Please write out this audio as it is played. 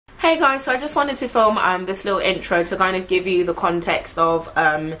Hey guys, so I just wanted to film this little intro to kind of give you the context of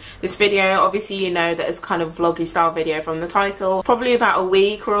this video. Obviously you know that it's kind of vloggy style video from the title. Probably about a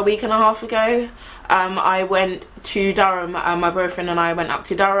week or a week and a half ago I went to Durham. My boyfriend and I went up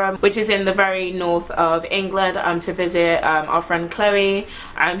to Durham, which is in the very north of England, to visit our friend Chloe,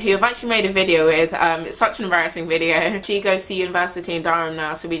 who I've actually made a video with. It's such an embarrassing video. She goes to university in Durham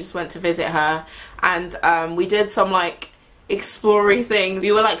now, so we just went to visit her, and we did some like exploring things.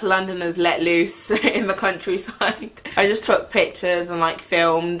 We were like Londoners let loose in the countryside. I just took pictures and like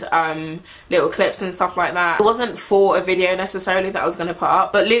filmed little clips and stuff like that. It wasn't for a video necessarily that I was going to put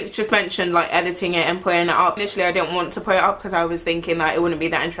up, but Luke just mentioned like editing it and putting it up. Initially I didn't want to put it up because I was thinking that it wouldn't be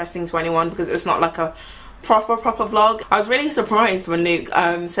that interesting to anyone because it's not like a proper vlog. I was really surprised when Luke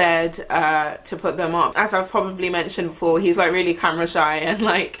said to put them up. As I've probably mentioned before, he's like really camera shy and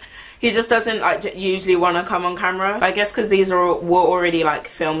like he just doesn't like usually want to come on camera. But I guess because these were already like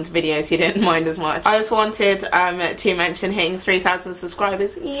filmed videos, he didn't mind as much. I just wanted to mention hitting 3,000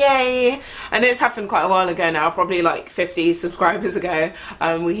 subscribers. Yay! I know it's happened quite a while ago now, probably like 50 subscribers ago.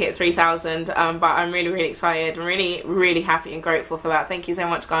 We hit 3,000, but I'm really excited. I'm really happy and grateful for that. Thank you so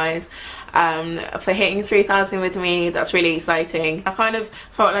much guys for hitting 3,000 with me. That's really exciting. I kind of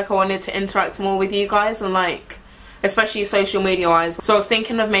felt like I wanted to interact more with you guys and like especially social media wise, so I was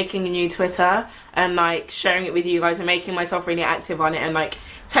thinking of making a new Twitter and like sharing it with you guys and making myself really active on it and like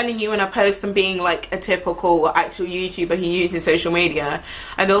telling you when I post and being like a typical actual YouTuber who uses social media,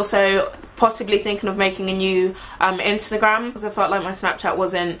 and also possibly thinking of making a new Instagram, because I felt like my Snapchat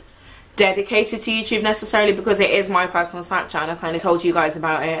wasn't dedicated to YouTube necessarily, because it is my personal Snapchat and I kind of told you guys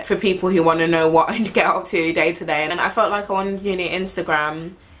about it for people who want to know what I get up to day to day. And I felt like I wanted a new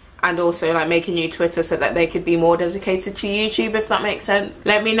Instagram and also like make a new Twitter so that they could be more dedicated to YouTube, if that makes sense.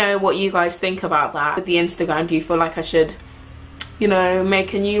 Let me know what you guys think about that. With the Instagram, do you feel like I should, you know,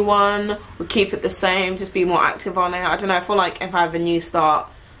 make a new one or keep it the same, just be more active on it? I don't know, I feel like if I have a new start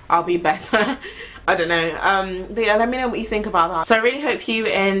I'll be better. I don't know, but yeah, let me know what you think about that. So I really hope you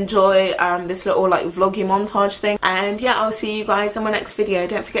enjoy this little like vloggy montage thing, and yeah, I'll see you guys in my next video.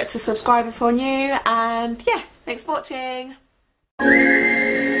 Don't forget to subscribe if you're new, and yeah, thanks for watching.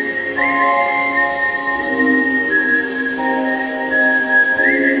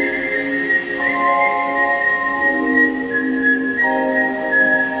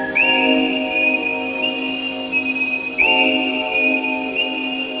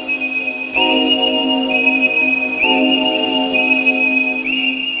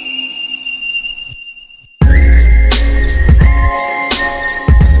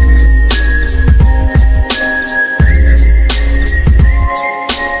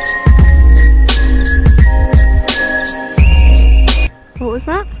 What was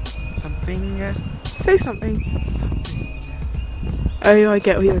that? Something. Say something. Oh, I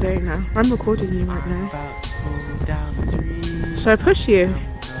get what you're doing now. I'm recording you right now. Should I push you?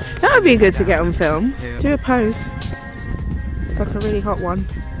 That would be good to get on film. Do a pose. Like a really hot one.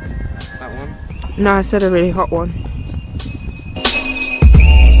 That one? No, I said a really hot one.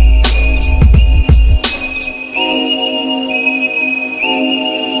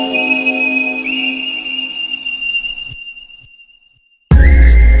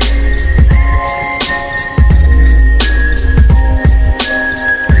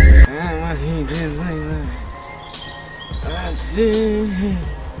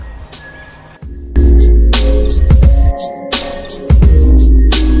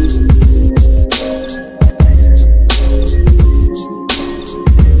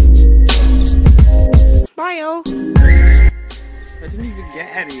 Smile. I didn't even get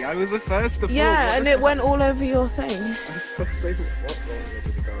any. I was the first to fall. Yeah, and it went all over your thing.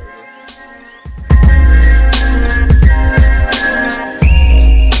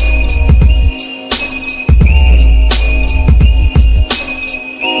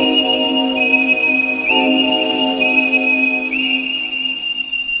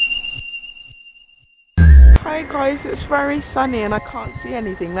 Hi guys, it's very sunny and I can't see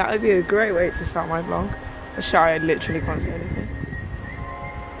anything. That would be a great way to start my vlog. I literally can't see anything.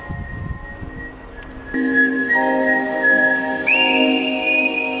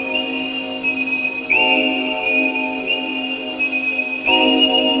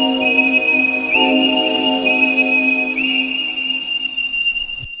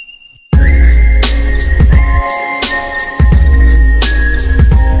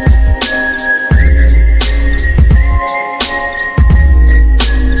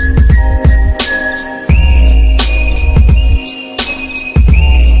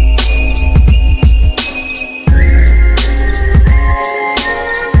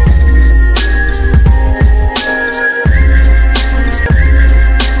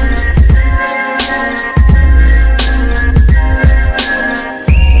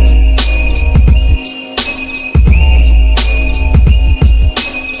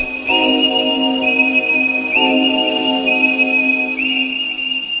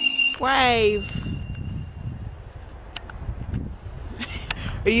 Wave.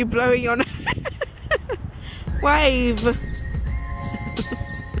 Are you blowing your Wave.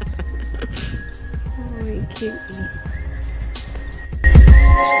 Oh, cute.